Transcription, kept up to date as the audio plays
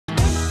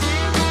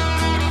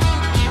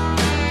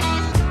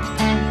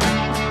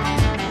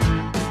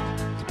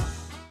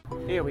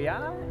Here we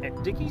are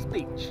at Dickie's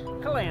Beach,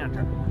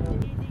 Caloundra.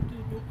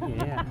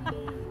 Yeah.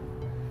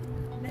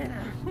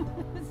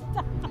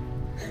 Stop.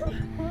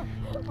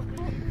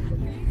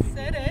 You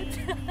said it.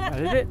 I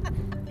did it.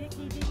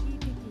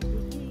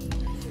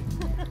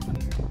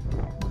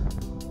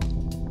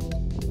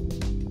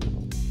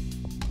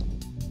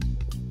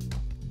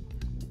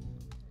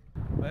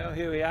 Well,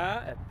 here we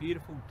are at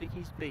beautiful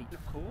Dickie's Beach,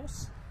 of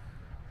course.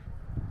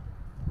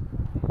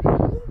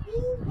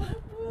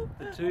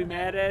 The two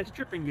mad-ass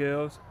tripping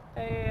girls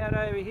out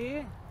over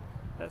here.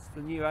 That's the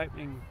new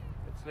opening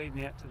that's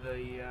leading out to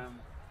the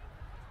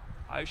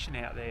ocean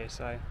out there.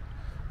 So,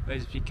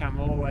 whereas if you come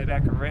all the way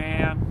back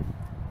around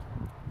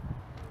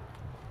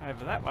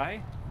over that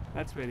way,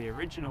 that's where the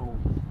original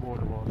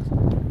water was.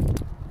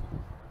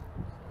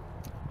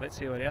 Let's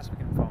see what else we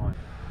can find.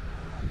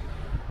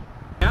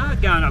 Now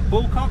going up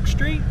Bullcock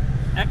Street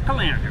at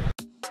Caloundra.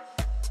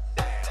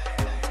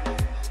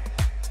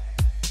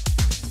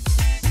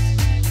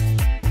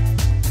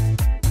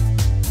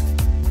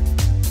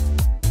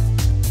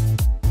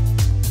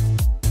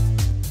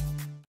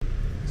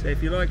 So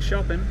if you like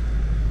shopping,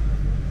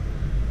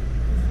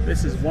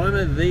 this is one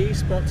of the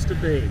spots to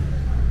be.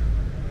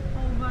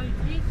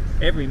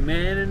 Every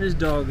man and his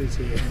dog is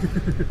here.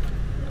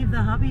 Leave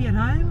the hubby at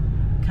home,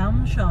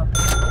 come shop.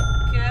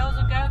 Girls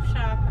will go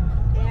shopping.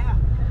 Yeah.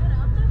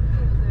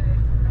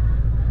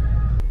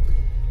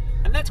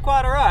 And that's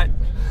quite alright.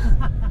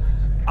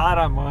 I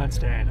don't mind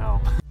staying home.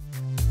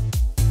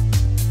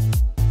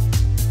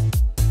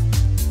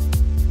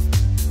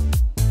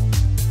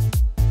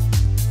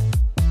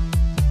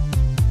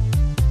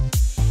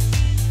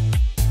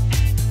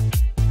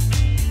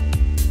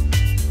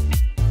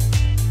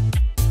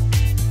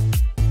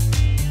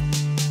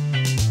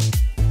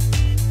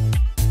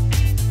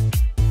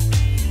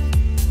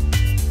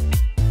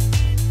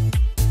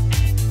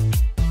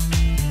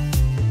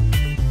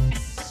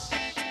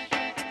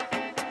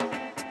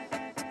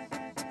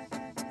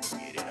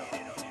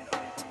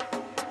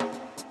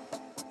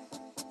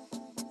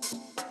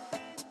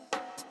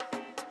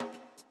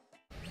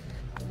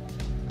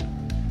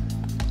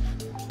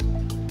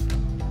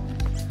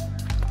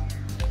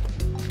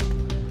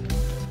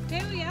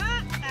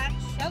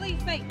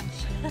 SHELLY'S Beach.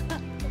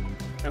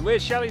 And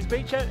where's Shelley's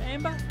Beach at,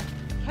 Amber?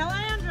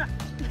 Caloundra.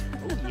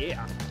 Oh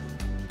yeah.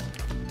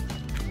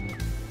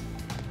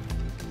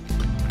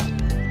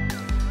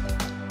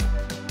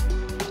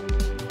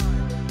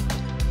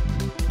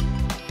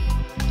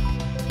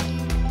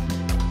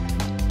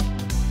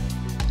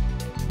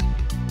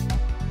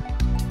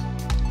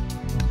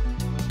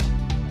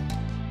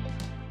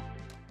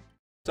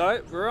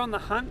 So we're on the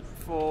hunt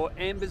for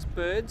Amber's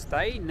birds.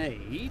 They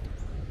need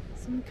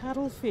some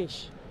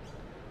cuttlefish.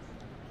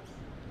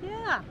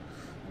 Yeah.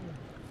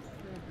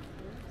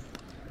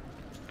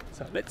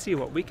 So let's see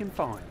what we can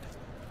find.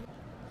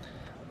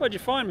 What'd you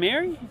find,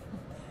 Mary?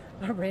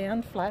 A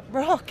round flat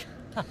rock.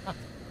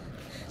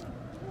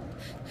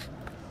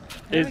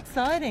 Very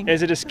exciting.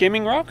 Is it a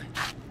skimming rock?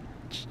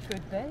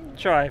 Could be.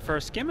 Try for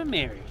a skimmer,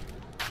 Mary.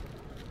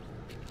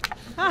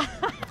 I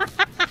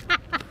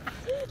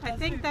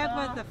think that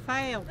was a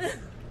fail.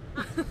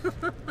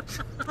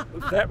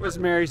 That was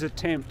Mary's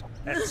attempt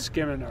at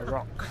skimming a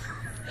rock.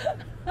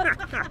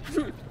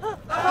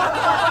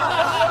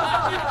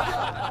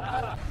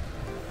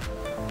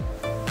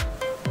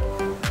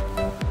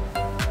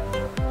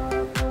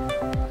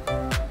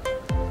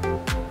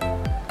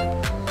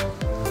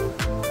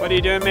 What are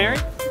you doing, Mary?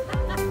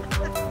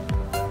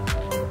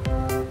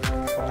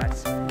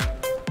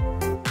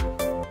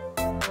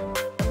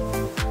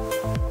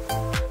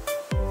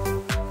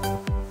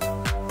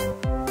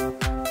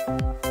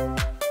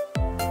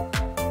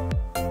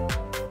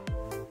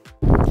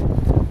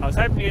 I was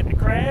hoping to get the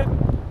crab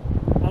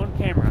on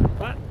camera,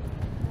 but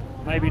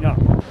maybe not.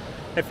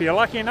 If you're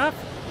lucky enough,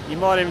 you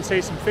might even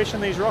see some fish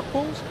in these rock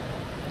pools.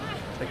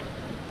 So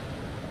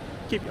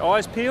keep your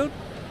eyes peeled.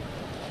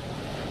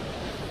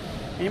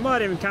 And you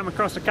might even come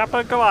across a couple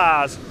of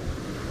galahs.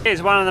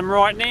 Here's one of them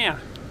right now.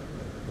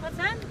 What's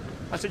that?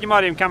 I said you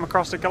might even come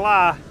across a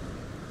galah.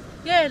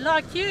 Yeah,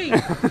 like you.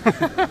 Was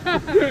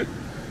a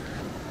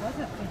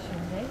fish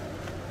in there?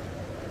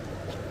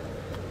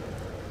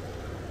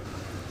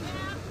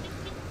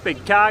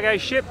 Big cargo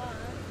ship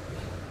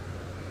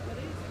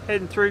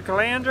heading through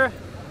Caloundra.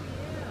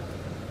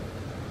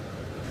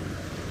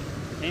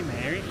 Hey,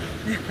 Mary.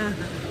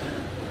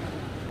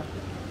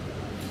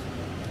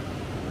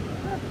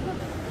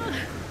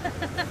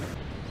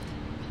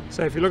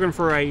 So if you're looking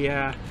for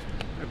a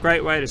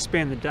great way to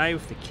spend the day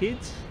with the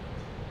kids,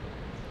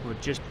 or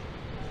just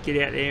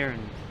get out there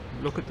and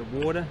look at the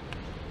water,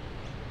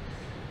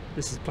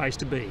 this is the place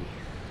to be.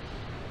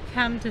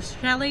 Come to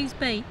SHELLY'S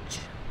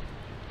Beach.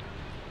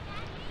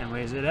 And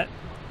where's it at?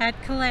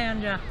 At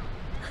Caloundra.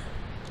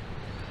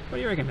 What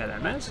do you reckon about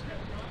that, Maz?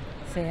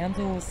 Sounds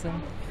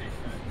awesome.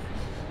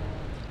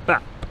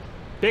 But,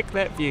 pick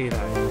that view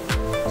though.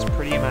 It's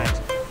pretty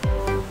amazing.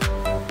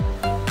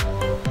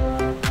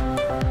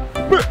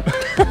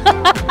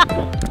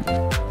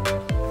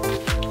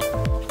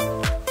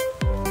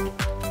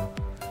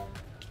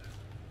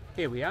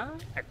 Here we are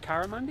at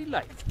Currimundi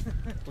Lake.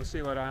 We'll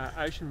see what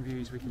ocean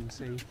views we can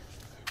see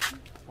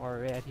while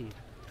we're out here.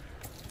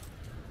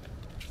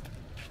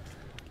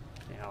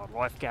 Our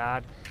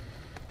lifeguard.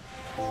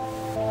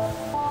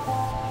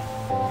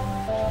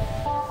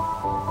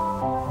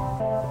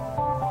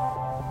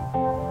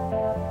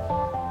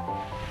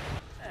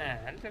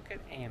 And look at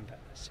Amber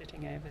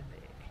sitting over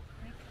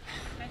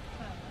there.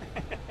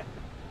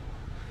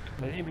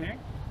 There, Mary.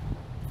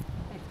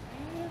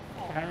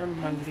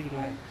 Carrimundi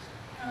Lakes.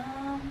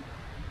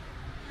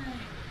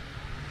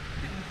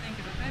 Couldn't think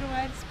of a better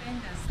way to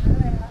spend a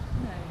Saturday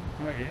afternoon.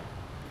 Oh yeah.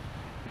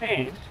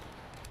 And we've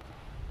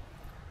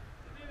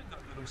even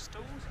got little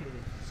stools here to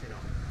sit on.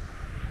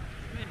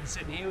 We've been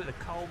sitting here with a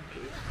cold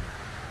beer.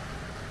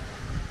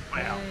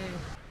 Wow.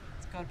 Yeah.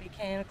 It's got to be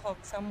can o'clock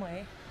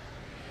somewhere.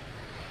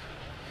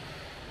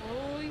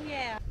 Oh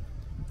yeah.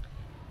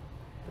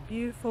 The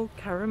beautiful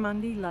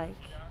Carrimundi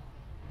Lake.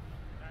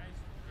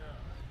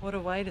 What a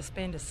way to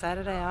spend a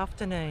Saturday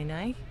afternoon,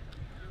 eh?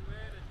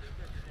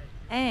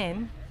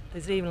 And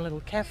there's even a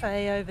little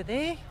cafe over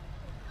there.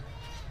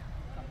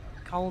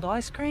 Cold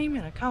ice cream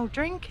and a cold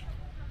drink.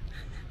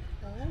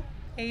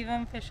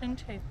 Even fish and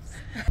chips.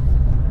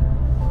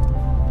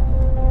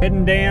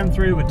 Heading down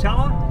through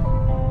Watala,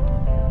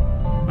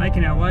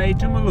 making our way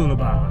to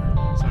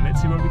Mooloolaba. So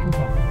let's see what we can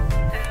find.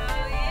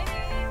 Hell yeah!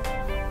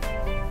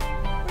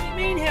 What do you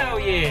mean, hell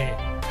yeah?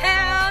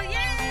 Hell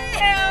yeah!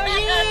 Hell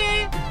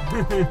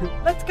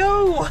yeah! Let's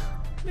go!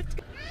 Let's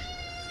go!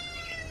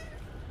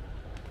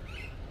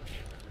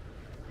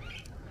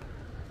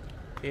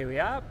 Here we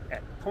are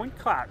at Point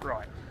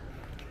Cartwright.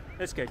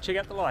 Let's go check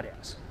out the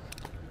lighthouse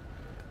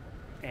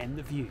and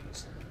the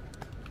views.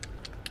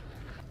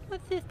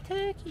 What's this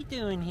turkey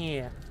doing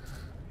here?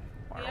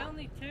 The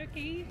only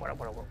turkey What?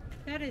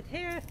 that is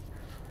here,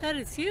 that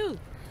is you.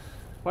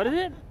 What is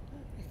it?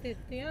 I said,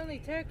 the only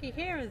turkey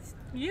here is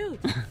you.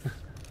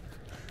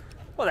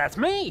 Well, that's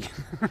me.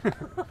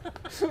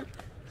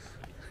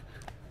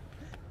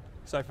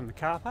 So from the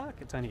car park,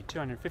 it's only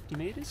 250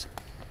 metres.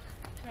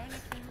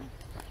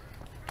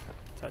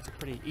 So it's a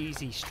pretty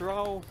easy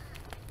stroll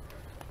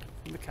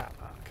from the car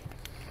park.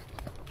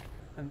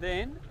 And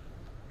then,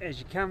 as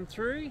you come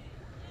through, you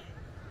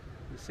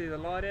see the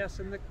lighthouse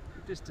in the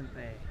distance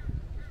there.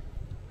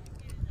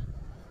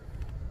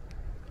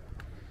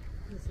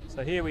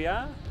 So here we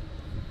are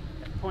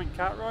at Point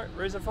Cartwright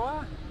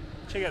Reservoir.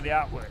 Check out the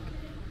artwork.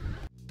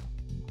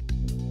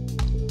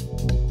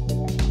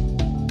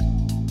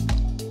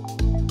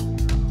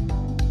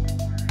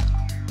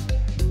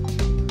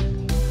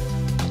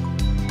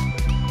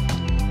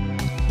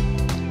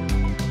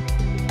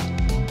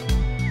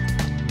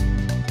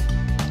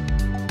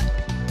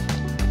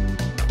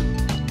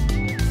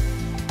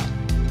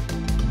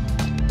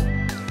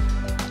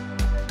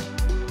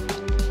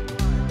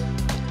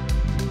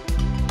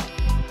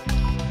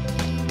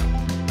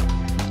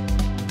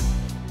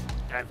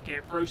 Don't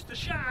forget Bruce the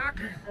shark.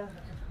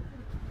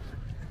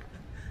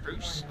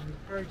 Bruce.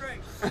 I'm a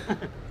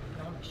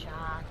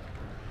shark.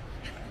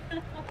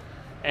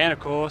 And of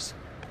course,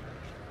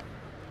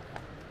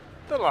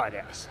 the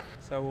lighthouse.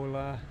 So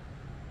we'll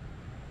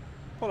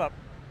pull up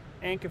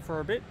anchor for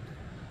a bit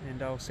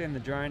and I'll send the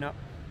drone up,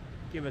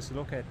 give us a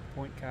look at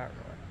Point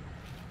Cartwright.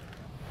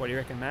 What do you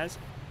reckon, Maz?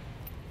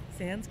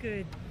 Sounds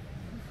good.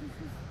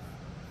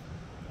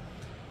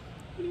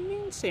 What do you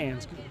mean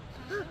sounds good?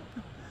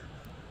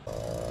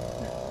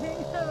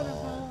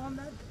 On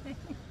that thing.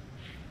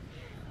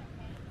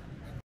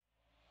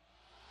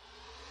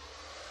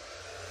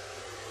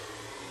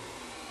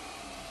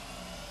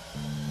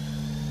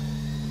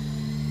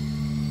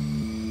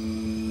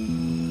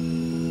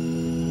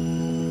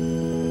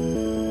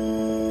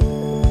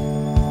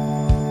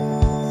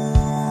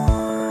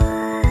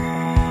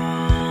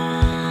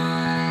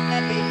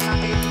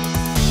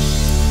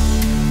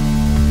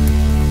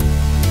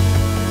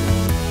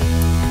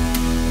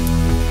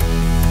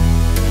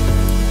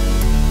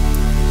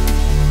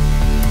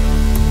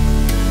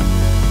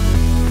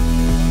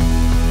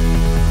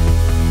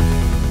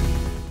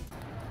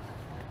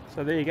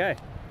 So there you go,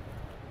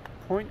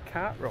 Point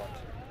Cartwright.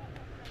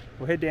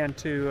 We'll head down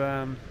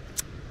to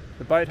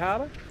the boat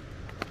harbour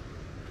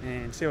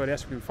and see what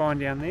else we can find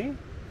down there.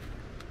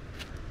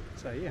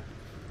 So yeah,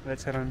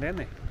 let's head on down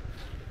there.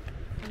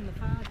 In the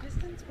far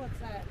distance, what's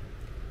that?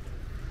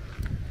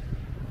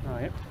 Oh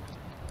yep.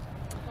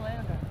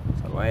 Caloundra.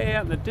 So way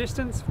out in the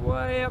distance,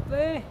 way up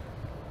there,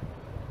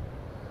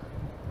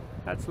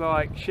 that's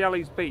like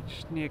SHELLY'S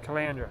beach near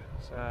Caloundra.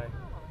 So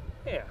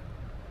yeah.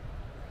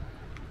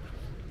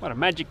 What a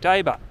magic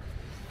day, but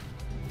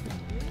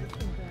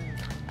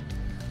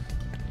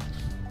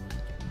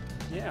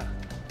yeah.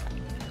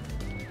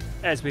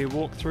 As we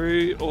walk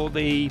through all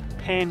the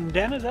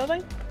pandanus, are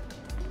they?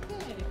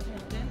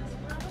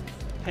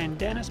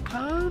 Pandanus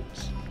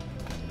palms.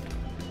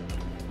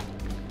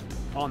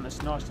 On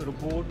this nice little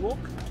boardwalk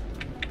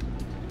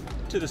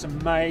to this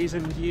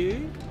amazing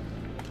view.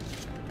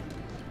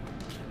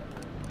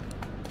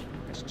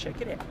 Let's check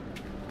it out.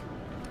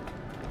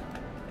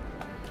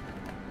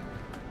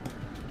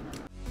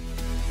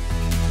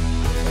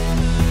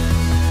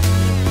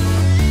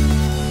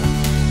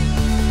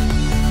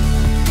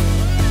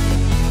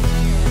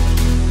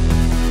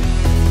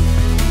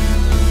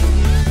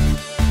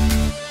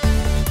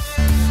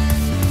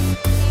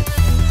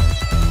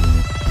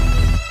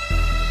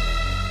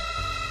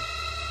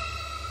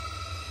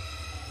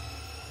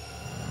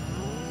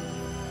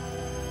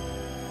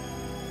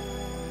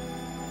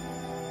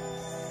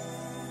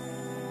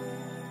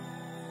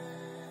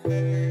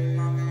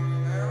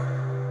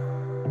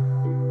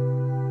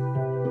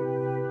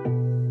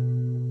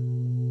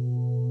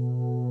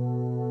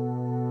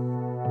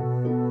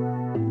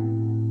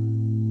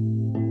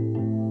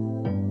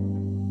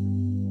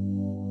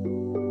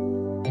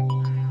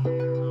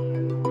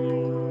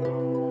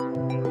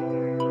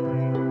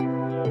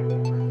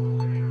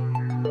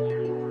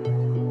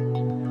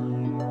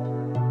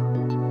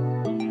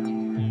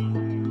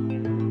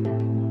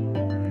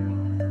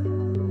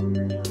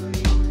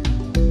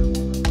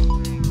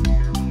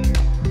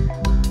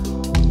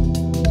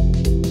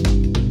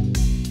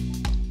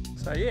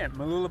 So yeah,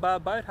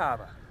 Mooloolaba Boat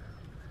Harbour.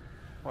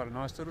 What a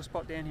nice little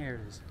spot down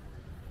here it is.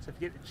 So if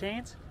you get the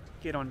chance,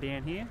 get on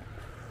down here,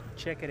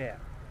 check it out.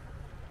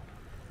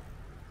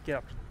 Get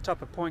up to the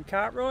top of Point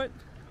Cartwright,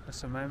 with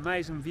some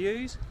amazing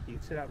views. You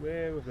can sit up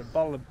there with a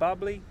bowl of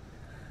bubbly,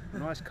 a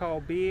nice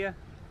cold beer.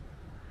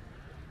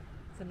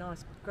 It's a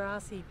nice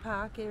grassy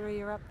park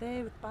area up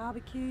there with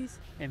barbecues.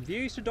 And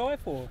views to die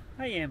for.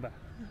 Hey Amber.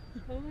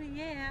 Oh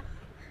yeah.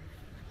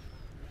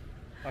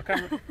 I'll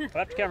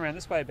have to come around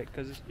this way a bit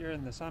because you're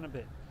in the sun a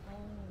bit.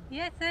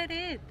 Yes, it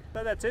is.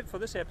 So that's it for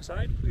this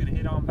episode. We're going to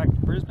head on back to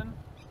Brisbane.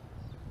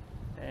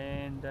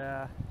 And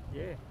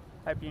yeah,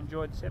 hope you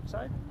enjoyed this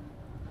episode.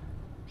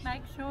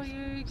 Make sure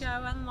you go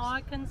and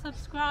like and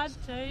subscribe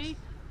to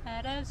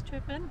Adam's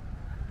Trippin'.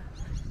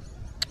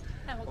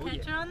 And we'll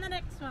catch you on the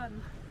next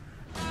one.